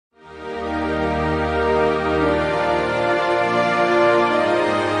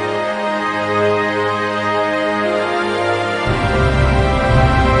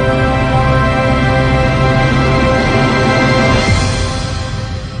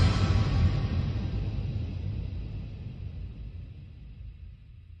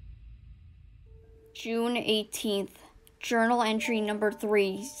June 18th, journal entry number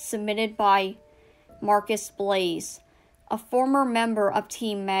 3, submitted by Marcus Blaze, a former member of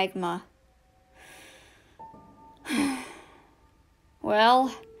Team Magma.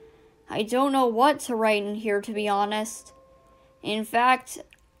 Well, I don't know what to write in here, to be honest. In fact,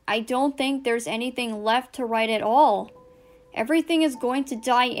 I don't think there's anything left to write at all. Everything is going to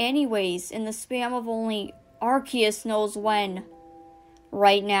die anyways, in the span of only Arceus knows when.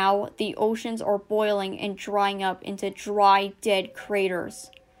 Right now, the oceans are boiling and drying up into dry, dead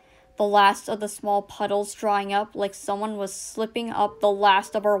craters. The last of the small puddles drying up like someone was slipping up the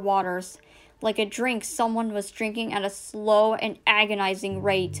last of our waters, like a drink someone was drinking at a slow and agonizing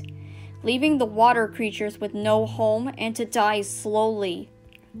rate, leaving the water creatures with no home and to die slowly.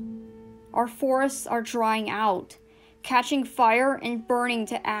 Our forests are drying out, catching fire and burning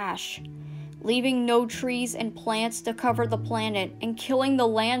to ash, leaving no trees and plants to cover the planet and killing the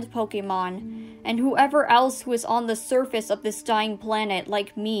land Pokemon and whoever else who is on the surface of this dying planet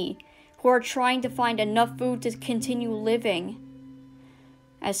like me, who are trying to find enough food to continue living.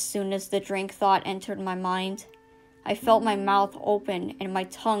 As soon as the drink thought entered my mind, I felt my mouth open and my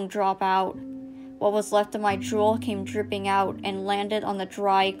tongue drop out. What was left of my drool came dripping out and landed on the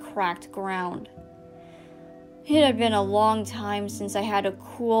dry, cracked ground. It had been a long time since I had a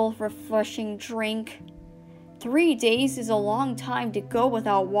cool, refreshing drink. 3 days is a long time to go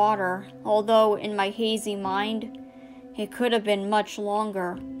without water, although in my hazy mind, it could have been much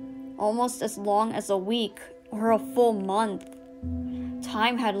longer, almost as long as a week or a full month.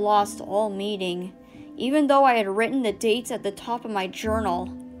 Time had lost all meaning, even though I had written the dates at the top of my journal.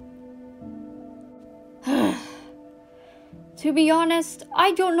 To be honest,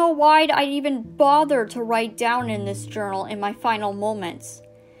 I don't know why I'd even bother to write down in this journal in my final moments.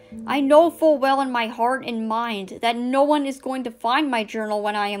 I know full well in my heart and mind that no one is going to find my journal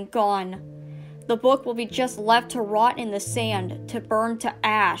when I am gone. The book will be just left to rot in the sand, to burn to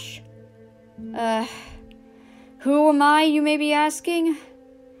ash. Who am I, you may be asking?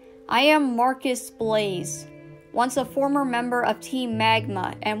 I am Marcus Blaze, once a former member of Team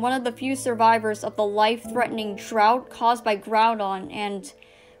Magma and one of the few survivors of the life-threatening drought caused by Groudon and,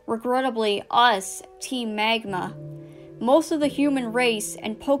 regrettably, us, Team Magma. Most of the human race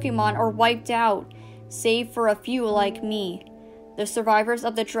and Pokemon are wiped out, save for a few like me. The survivors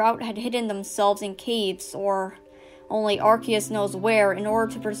of the drought had hidden themselves in caves, or only Arceus knows where, in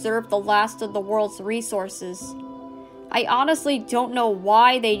order to preserve the last of the world's resources. I honestly don't know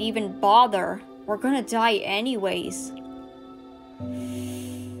why they'd even bother. We're gonna die anyways.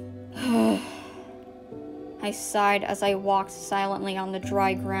 I sighed as I walked silently on the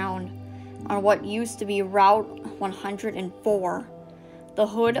dry ground, on what used to be Route 104. The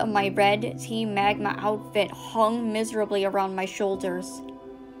hood of my red Team Magma outfit hung miserably around my shoulders.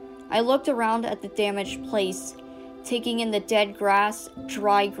 I looked around at the damaged place, taking in the dead grass,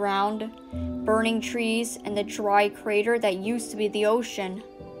 dry ground, burning trees, and the dry crater that used to be the ocean.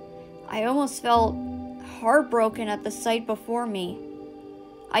 I almost felt heartbroken at the sight before me.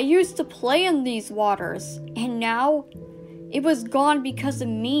 I used to play in these waters, and now it was gone because of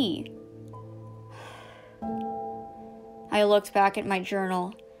me. I looked back at my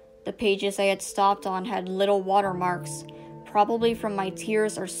journal. The pages I had stopped on had little watermarks, probably from my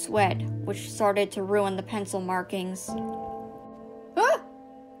tears or sweat, which started to ruin the pencil markings. Ah!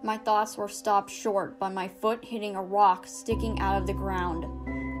 My thoughts were stopped short by my foot hitting a rock sticking out of the ground,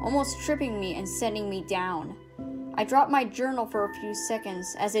 almost tripping me and sending me down. I dropped my journal for a few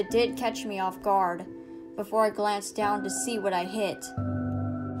seconds, as it did catch me off guard, before I glanced down to see what I hit.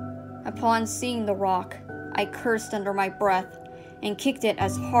 Upon seeing the rock, I cursed under my breath, and kicked it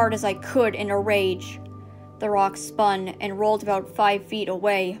as hard as I could in a rage. The rock spun and rolled about 5 feet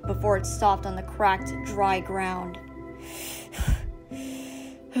away before it stopped on the cracked, dry ground.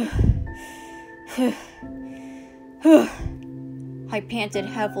 I panted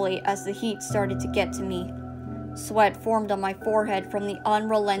heavily as the heat started to get to me. Sweat formed on my forehead from the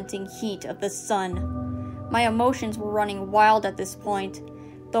unrelenting heat of the sun. My emotions were running wild at this point,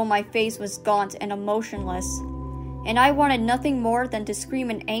 though my face was gaunt and emotionless, and I wanted nothing more than to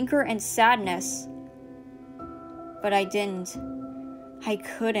scream in anger and sadness. But I didn't. I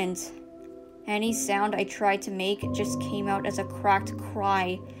couldn't. Any sound I tried to make just came out as a cracked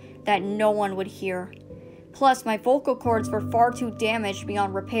cry that no one would hear. Plus, my vocal cords were far too damaged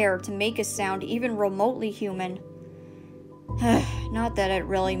beyond repair to make a sound even remotely human. Not that it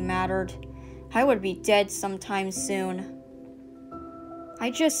really mattered. I would be dead sometime soon.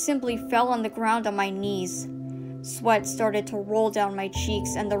 I just simply fell on the ground on my knees. Sweat started to roll down my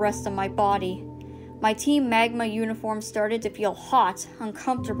cheeks and the rest of my body. My Team Magma uniform started to feel hot,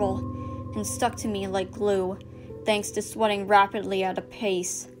 uncomfortable, and stuck to me like glue, thanks to sweating rapidly at a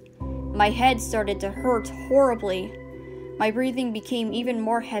pace. My head started to hurt horribly. My breathing became even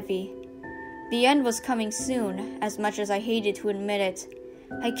more heavy. The end was coming soon, as much as I hated to admit it.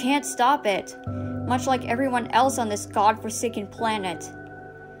 I can't stop it, much like everyone else on this godforsaken planet.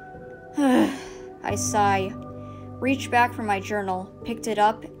 I sigh, reached back for my journal, picked it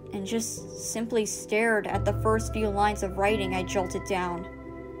up, and just simply stared at the first few lines of writing I jotted down.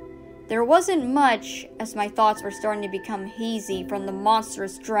 There wasn't much, as my thoughts were starting to become hazy from the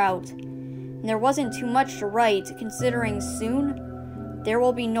monstrous drought, and there wasn't too much to write, considering soon there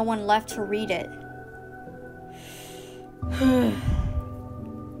will be no one left to read it.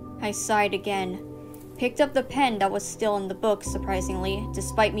 I sighed again, picked up the pen that was still in the book, surprisingly,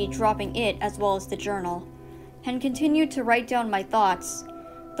 despite me dropping it as well as the journal, and continued to write down my thoughts,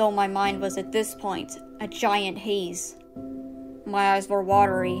 though my mind was at this point a giant haze. My eyes were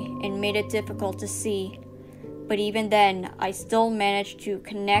watery and made it difficult to see, but even then, I still managed to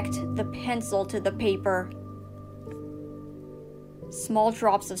connect the pencil to the paper. Small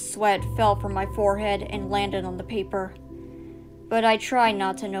drops of sweat fell from my forehead and landed on the paper, but I tried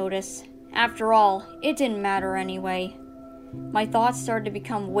not to notice. After all, it didn't matter anyway. My thoughts started to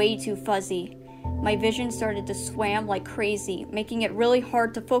become way too fuzzy. My vision started to swam like crazy, making it really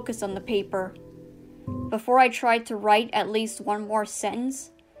hard to focus on the paper. Before I tried to write at least one more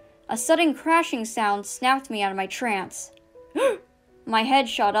sentence, a sudden crashing sound snapped me out of my trance. My head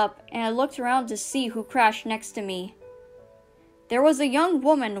shot up, and I looked around to see who crashed next to me. There was a young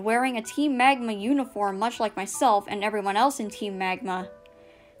woman wearing a Team Magma uniform much like myself and everyone else in Team Magma.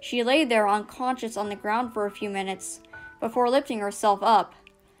 She lay there unconscious on the ground for a few minutes, before lifting herself up,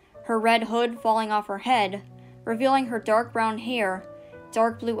 her red hood falling off her head, revealing her dark brown hair,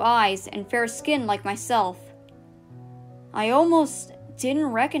 dark blue eyes, and fair skin like myself. I almost didn't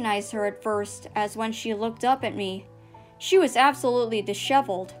recognize her at first, as when she looked up at me, she was absolutely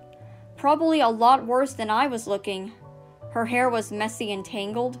disheveled, probably a lot worse than I was looking. Her hair was messy and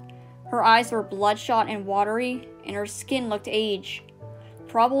tangled, her eyes were bloodshot and watery, and her skin looked aged,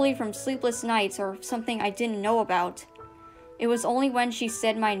 probably from sleepless nights or something I didn't know about. It was only when she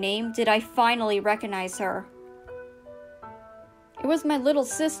said my name did I finally recognize her. It was my little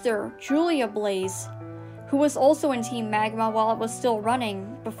sister, Julia Blaze, who was also in Team Magma while it was still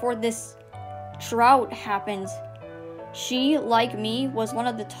running, before this drought happened. She, like me, was one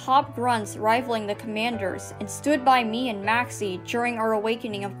of the top grunts rivaling the commanders, and stood by me and Maxie during our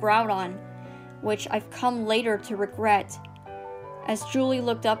awakening of Groudon, which I've come later to regret. As Julie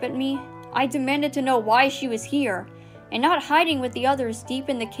looked up at me, I demanded to know why she was here, and not hiding with the others deep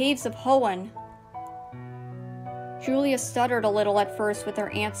in the caves of Hoenn. Julia stuttered a little at first with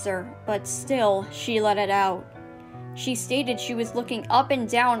her answer, but still, she let it out. She stated she was looking up and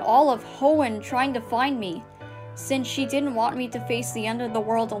down all of Hoenn trying to find me, since she didn't want me to face the end of the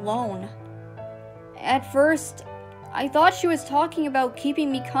world alone. At first, I thought she was talking about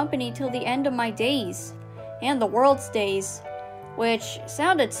keeping me company till the end of my days, and the world's days, which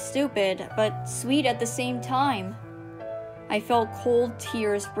sounded stupid, but sweet at the same time. I felt cold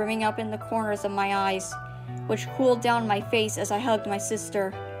tears brimming up in the corners of my eyes, which cooled down my face as I hugged my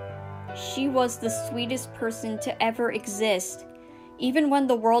sister. She was the sweetest person to ever exist, even when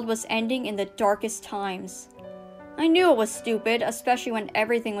the world was ending in the darkest times. I knew it was stupid, especially when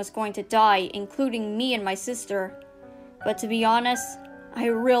everything was going to die, including me and my sister. But to be honest, I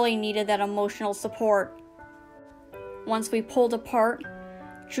really needed that emotional support. Once we pulled apart,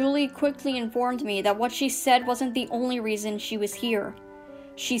 Julie quickly informed me that what she said wasn't the only reason she was here.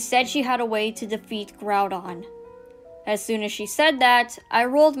 She said she had a way to defeat Groudon. As soon as she said that, I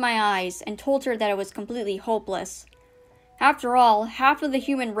rolled my eyes and told her that it was completely hopeless. After all, half of the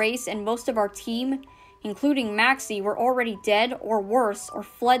human race and most of our team, including Maxie, were already dead or worse, or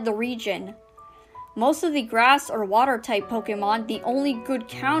fled the region. Most of the grass or water type Pokemon, the only good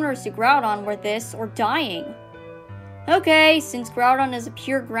counters to Groudon, were this or dying. Okay, since Groudon is a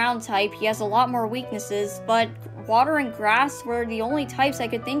pure ground type, he has a lot more weaknesses, but water and grass were the only types I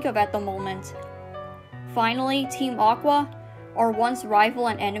could think of at the moment. Finally, Team Aqua, our once rival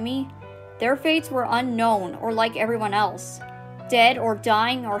and enemy, their fates were unknown or like everyone else, dead or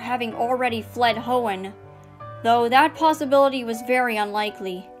dying or having already fled Hoenn, though that possibility was very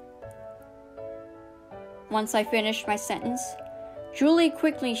unlikely. Once I finished my sentence, Julie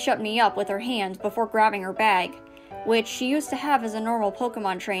quickly shut me up with her hand before grabbing her bag, which she used to have as a normal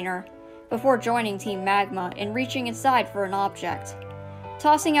Pokemon trainer, before joining Team Magma and reaching inside for an object,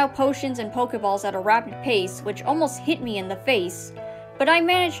 tossing out potions and Pokeballs at a rapid pace which almost hit me in the face, but I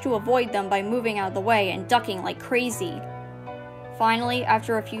managed to avoid them by moving out of the way and ducking like crazy. Finally,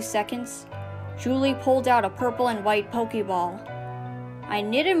 after a few seconds, Julie pulled out a purple and white Pokeball. I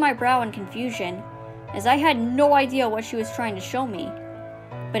knitted my brow in confusion, as I had no idea what she was trying to show me.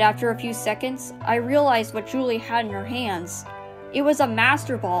 But after a few seconds, I realized what Julie had in her hands. It was a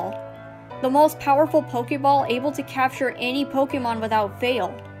Master Ball, the most powerful Pokeball able to capture any Pokemon without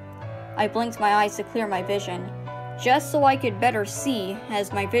fail. I blinked my eyes to clear my vision, just so I could better see,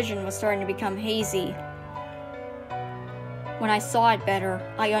 as my vision was starting to become hazy. When I saw it better,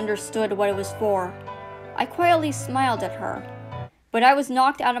 I understood what it was for. I quietly smiled at her, but I was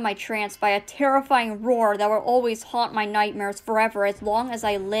knocked out of my trance by a terrifying roar that will always haunt my nightmares forever as long as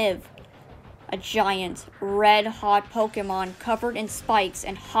I live. A giant, red-hot Pokemon covered in spikes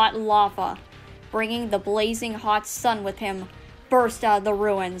and hot lava, bringing the blazing hot sun with him, burst out of the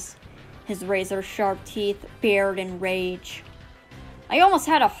ruins, his razor-sharp teeth bared in rage. I almost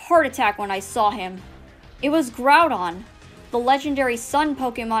had a heart attack when I saw him. It was Groudon, the legendary sun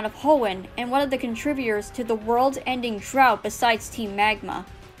Pokemon of Hoenn and one of the contributors to the world-ending drought besides Team Magma.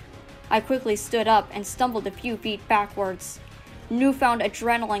 I quickly stood up and stumbled a few feet backwards, newfound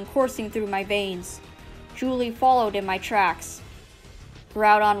adrenaline coursing through my veins. Julie followed in my tracks.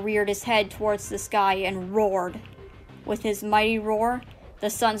 Groudon reared his head towards the sky and roared. With his mighty roar, the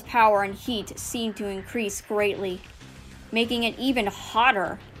sun's power and heat seemed to increase greatly, making it even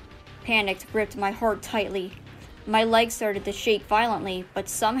hotter. Panic gripped my heart tightly. My legs started to shake violently, but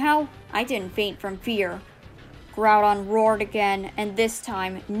somehow I didn't faint from fear. Groudon roared again, and this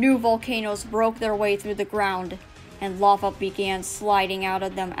time new volcanoes broke their way through the ground, and lava began sliding out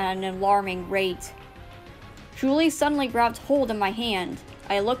of them at an alarming rate. Julie suddenly grabbed hold of my hand.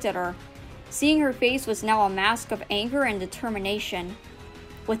 I looked at her. Seeing her face was now a mask of anger and determination.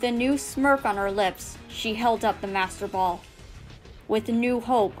 With a new smirk on her lips, she held up the Master Ball. With new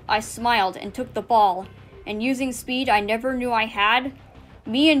hope, I smiled and took the ball, and using speed I never knew I had,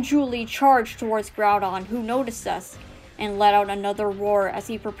 me and Julie charged towards Groudon, who noticed us, and let out another roar as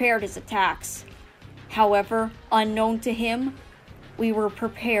he prepared his attacks. However, unknown to him, we were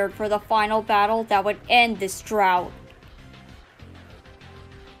prepared for the final battle that would end this drought.